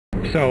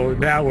So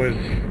that was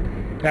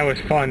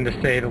fun to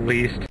say the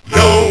least. Yo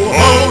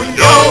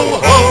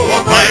ho,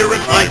 a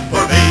pirate's life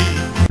for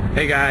me.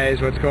 Hey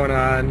guys, what's going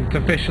on? It's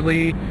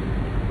officially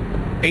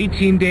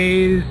 18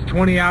 days,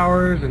 20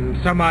 hours,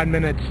 and some odd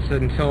minutes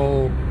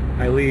until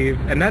I leave,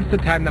 and that's the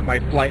time that my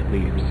flight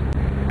leaves.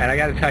 And I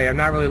gotta tell you, I'm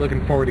not really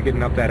looking forward to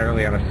getting up that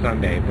early on a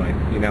Sunday, but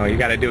you know, you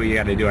gotta do what you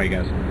gotta do, I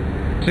guess.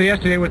 So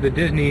yesterday was the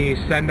Disney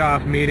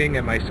send-off meeting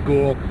at my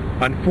school.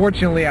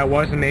 Unfortunately, I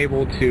wasn't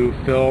able to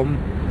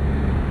film.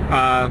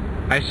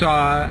 I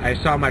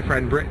saw my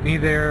friend Brittany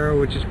there,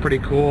 which is pretty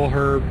cool.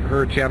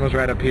 Her channel's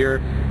right up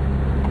here,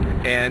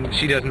 and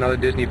she does another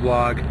Disney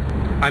vlog.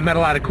 I met a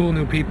lot of cool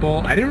new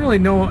people. I didn't really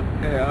know,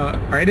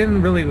 or I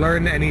didn't really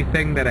learn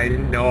anything that I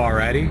didn't know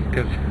already,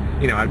 because,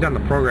 you know, I've done the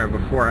program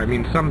before. I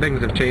mean, some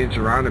things have changed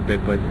around a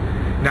bit, but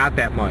not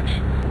that much.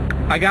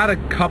 I got a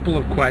couple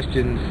of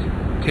questions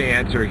to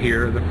answer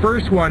here. The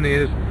first one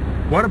is,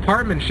 what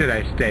apartment should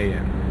I stay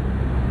in?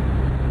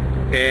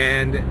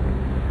 And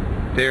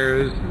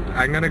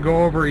I'm going to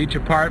go over each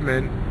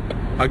apartment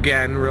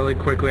again really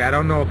quickly. I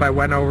don't know if I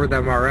went over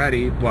them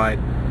already, but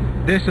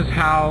this is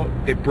how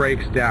it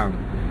breaks down.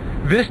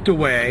 Vista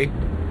Way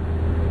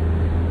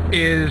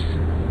is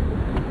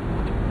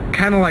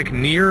kind of like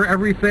near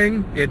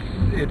everything.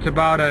 It's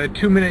about a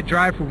 2-minute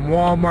drive from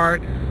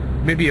Walmart,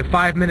 maybe a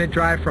 5-minute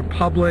drive from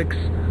Publix,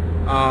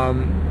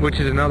 which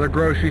is another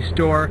grocery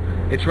store.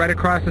 It's right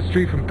across the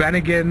street from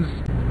Bennigan's.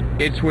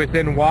 It's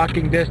within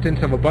walking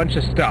distance of a bunch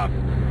of stuff.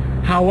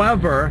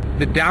 However,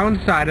 the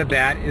downside of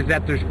that is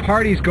that there's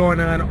parties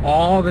going on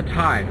all the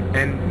time,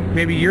 and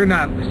maybe you're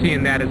not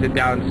seeing that as a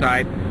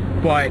downside,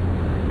 but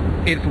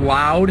it's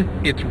loud,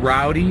 it's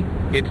rowdy,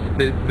 it's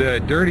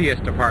the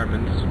dirtiest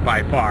apartments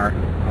by far,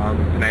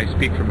 and I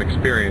speak from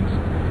experience.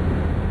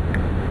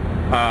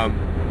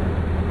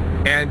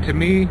 And to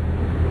me,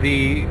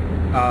 the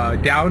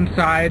amount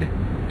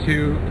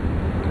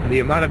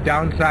of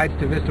downsides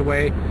to Vista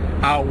Way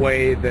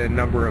outweigh the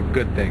number of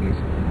good things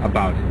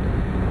about it.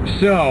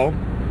 So,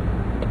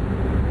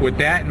 with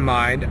that in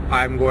mind,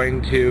 I'm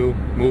going to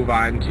move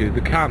on to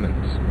the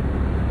Commons.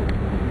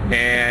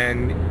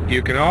 And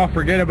you can all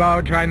forget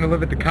about trying to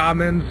live at the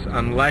Commons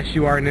unless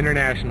you are an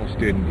international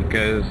student,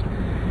 because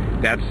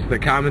the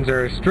Commons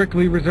are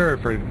strictly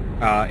reserved for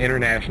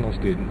international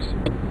students.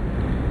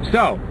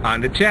 So,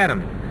 on to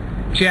Chatham.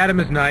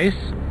 Chatham is nice,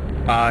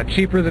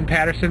 cheaper than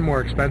Patterson,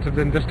 more expensive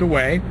than Vista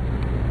Way.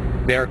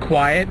 They're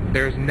quiet.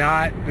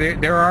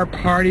 There are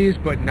parties,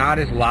 but not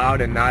as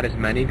loud and not as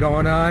many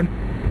going on.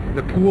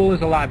 The pool is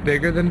a lot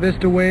bigger than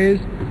Vista Way's.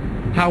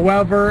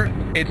 However,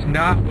 it's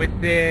not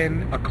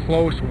within a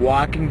close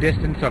walking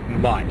distance of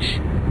much.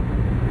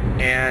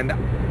 And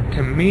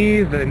to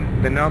me, the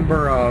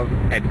number of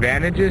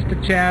advantages to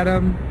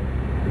Chatham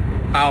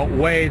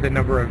outweigh the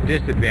number of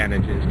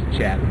disadvantages to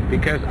Chatham,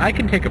 because I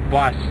can take a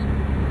bus.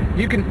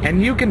 You can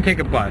take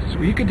a bus.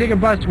 You can take a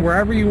bus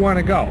wherever you want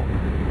to go.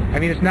 I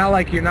mean, it's not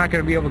like you're not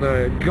going to be able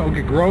to go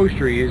get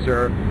groceries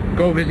or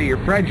go visit your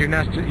friends.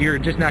 You're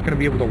just not going to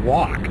be able to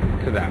walk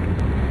to them.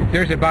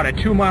 There's about a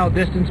 2-mile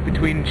distance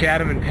between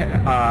Chatham and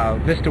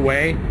Vista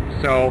Way,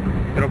 so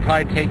it'll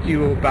probably take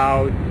you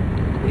about,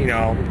 you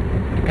know,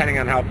 depending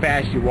on how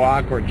fast you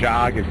walk or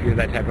jog, if you're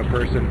that type of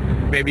person,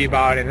 maybe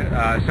about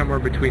somewhere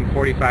between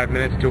 45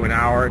 minutes to an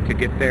hour to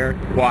get there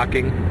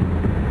walking.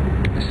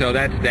 So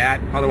that's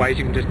that. Otherwise,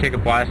 you can just take a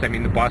bus. I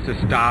mean, the buses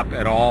stop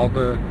at all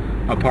the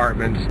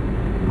apartments.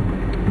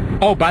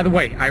 Oh, by the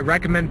way, I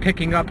recommend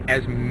picking up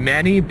as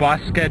many bus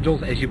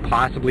schedules as you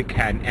possibly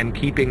can and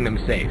keeping them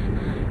safe,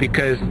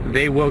 because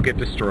they will get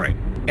destroyed.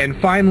 And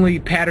finally,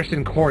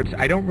 Patterson Courts.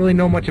 I don't really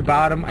know much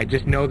about them. I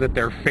just know that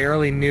they're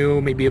fairly new,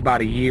 maybe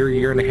about a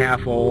year and a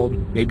half old,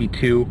 maybe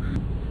 2.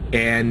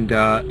 And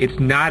it's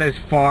not as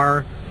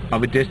far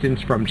of a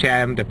distance from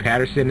Chatham to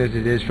Patterson as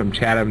it is from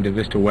Chatham to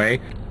Vista Way.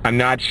 I'm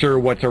not sure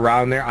what's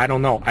around there. I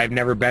don't know. I've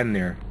never been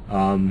there.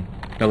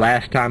 The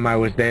last time I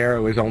was there,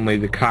 it was only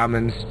the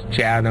Commons,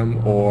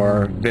 Chatham,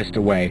 or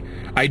Vista Way.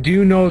 I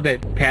do know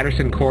that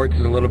Patterson Courts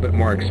is a little bit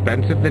more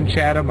expensive than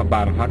Chatham,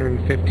 about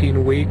 $115 a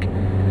week,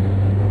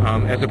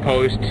 as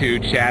opposed to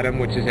Chatham,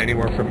 which is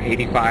anywhere from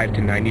 $85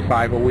 to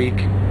 $95 a week.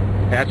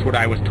 That's what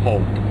I was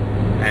told,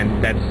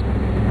 and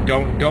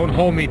don't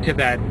hold me to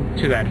that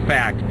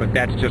fact, but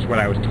that's just what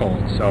I was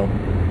told. So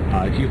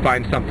if you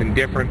find something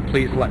different,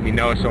 please let me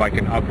know so I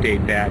can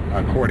update that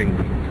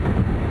accordingly.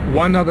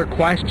 One other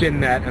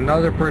question that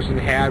another person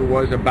had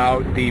was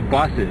about the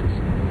buses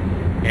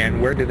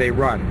and where do they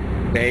run.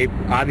 They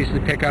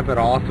obviously pick up at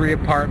all 3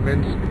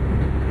 apartments.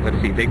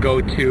 Let's see, they go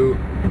to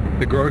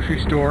the grocery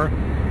store,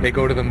 they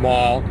go to the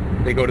mall,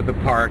 they go to the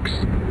parks,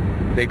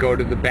 they go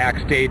to the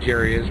backstage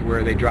areas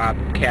where they drop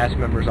cast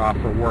members off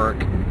for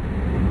work,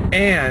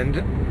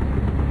 and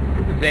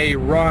they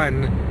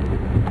run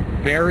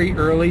very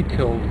early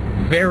till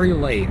very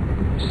late,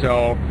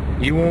 so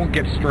you won't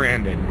get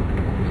stranded.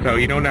 So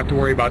you don't have to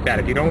worry about that.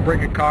 If you don't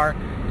bring a car,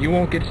 you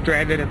won't get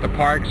stranded at the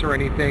parks or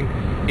anything.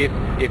 If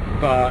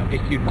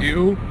you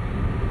do,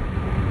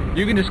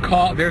 you can just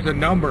call. There's a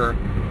number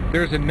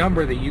there's a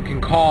number that you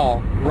can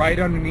call right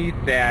underneath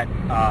that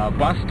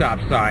bus stop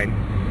sign,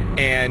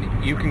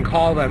 and you can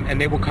call them and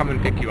they will come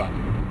and pick you up.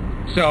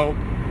 So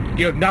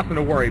you have nothing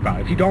to worry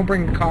about. If you don't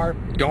bring a car,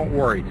 don't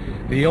worry.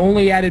 The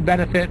only added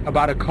benefit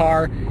about a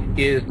car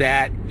is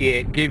that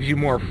it gives you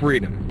more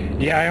freedom.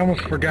 Yeah, I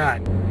almost forgot.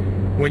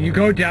 When you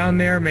go down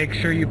there, make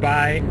sure you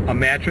buy a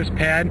mattress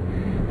pad,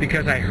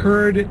 because I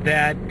heard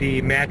that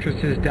the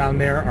mattresses down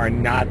there are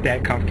not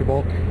that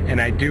comfortable,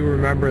 and I do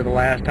remember the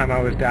last time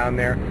I was down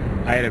there,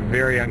 I had a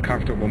very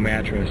uncomfortable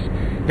mattress.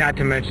 Not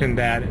to mention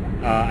that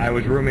I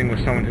was rooming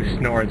with someone who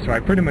snored, so I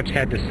pretty much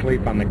had to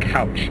sleep on the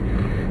couch.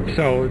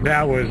 So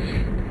that was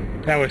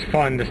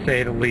fun, to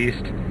say the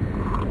least.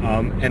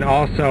 And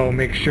also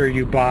make sure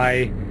you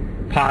buy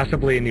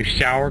possibly a new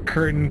shower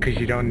curtain, because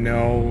you don't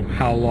know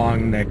how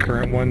long that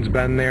current one's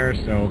been there.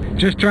 So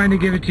just trying to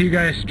give it to you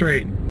guys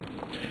straight.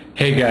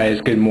 Hey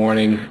guys, good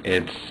morning.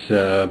 It's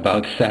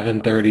about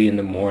 7:30 in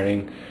the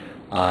morning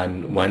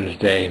on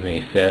Wednesday,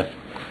 May 5th.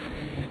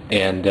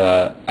 And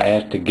I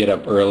have to get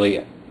up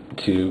early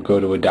to go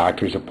to a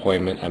doctor's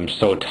appointment. I'm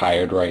so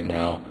tired right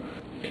now.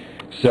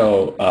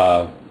 So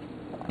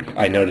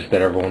I noticed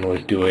that everyone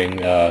was doing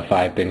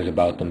 5 things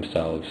about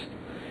themselves.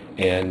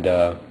 And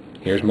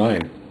here's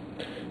mine.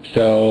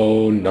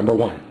 So, number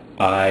 1,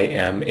 I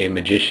am a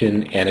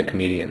magician and a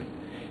comedian.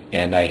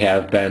 And I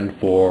have been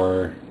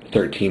for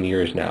 13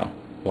 years now.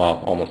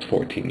 Well, almost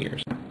 14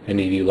 years.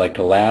 Any of you like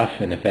to laugh,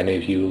 and if any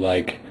of you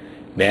like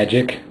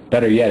magic,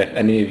 better yet, if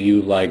any of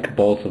you like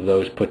both of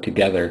those put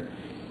together,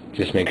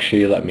 just make sure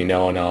you let me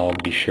know and I'll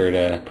be sure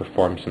to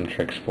perform some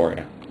tricks for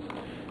you.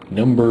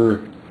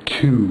 Number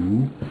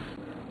 2,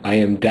 I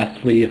am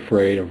deathly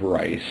afraid of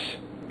rice.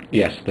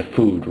 Yes, the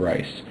food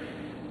rice.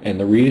 And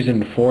the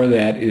reason for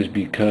that is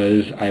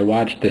because I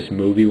watched this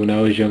movie when I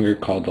was younger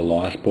called The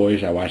Lost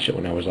Boys. I watched it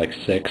when I was like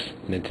 6,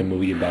 and it's a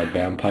movie about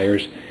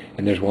vampires.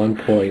 And there's one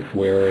point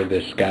where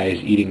this guy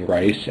is eating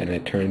rice and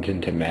it turns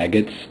into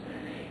maggots.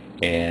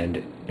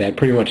 And that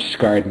pretty much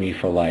scarred me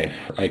for life.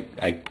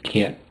 I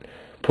can't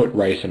put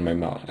rice in my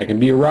mouth. I can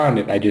be around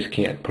it, I just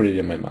can't put it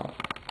in my mouth.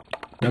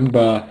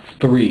 Number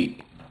 3,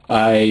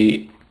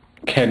 I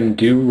can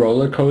do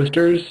roller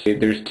coasters.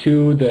 There's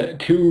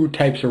two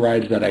types of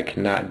rides that I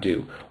cannot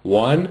do.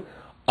 1,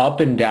 up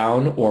and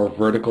down or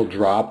vertical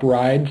drop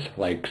rides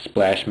like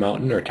Splash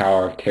Mountain or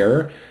Tower of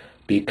Terror,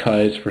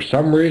 because for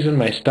some reason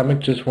my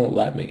stomach just won't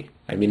let me.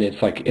 I mean,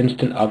 it's like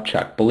instant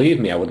upchuck. Believe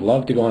me, I would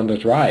love to go on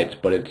those rides,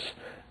 but it's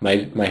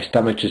my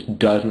stomach just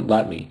doesn't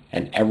let me.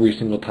 And every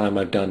single time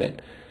I've done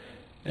it,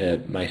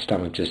 my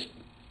stomach just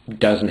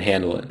doesn't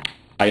handle it.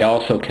 I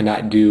also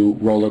cannot do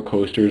roller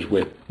coasters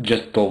with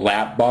just the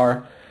lap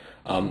bar.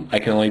 I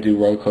can only do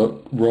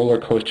roller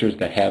coasters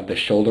that have the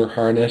shoulder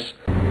harness.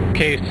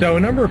 Okay, so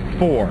number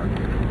 4,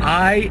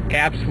 I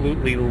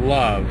absolutely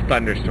love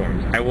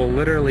thunderstorms. I will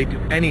literally do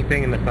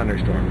anything in a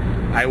thunderstorm.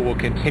 I will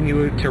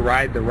continue to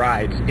ride the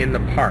rides in the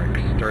parks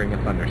during a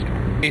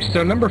thunderstorm. Okay,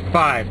 so number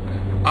 5,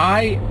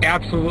 I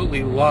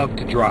absolutely love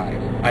to drive.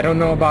 I don't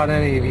know about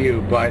any of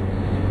you, but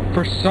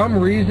for some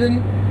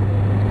reason,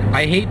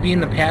 I hate being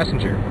the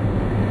passenger.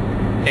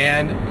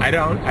 And I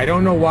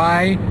don't know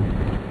why.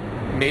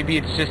 Maybe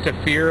it's just a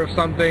fear of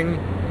something.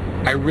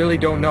 I really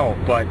don't know,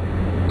 but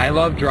I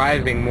love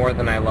driving more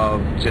than I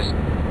love just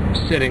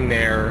sitting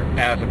there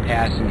as a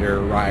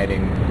passenger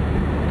riding.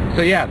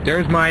 So yeah,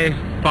 there's my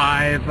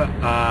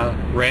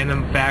 5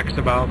 random facts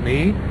about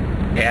me,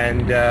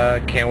 and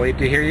can't wait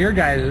to hear your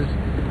guys's.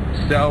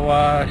 So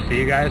see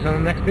you guys on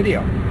the next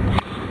video.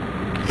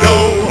 Yo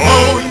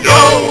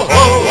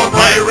ho, a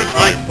pirate's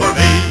life for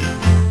me.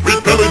 We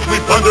pillage, we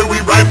plunder, we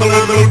rifle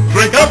and loot.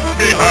 Drink up,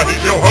 me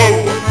hearties, yo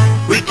ho.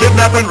 We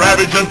kidnap and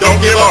ravage and don't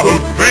give a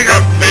hoot. Drink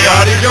up, me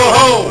hearties, yo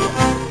ho.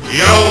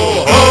 Yo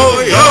ho,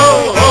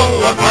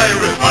 a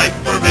pirate's life.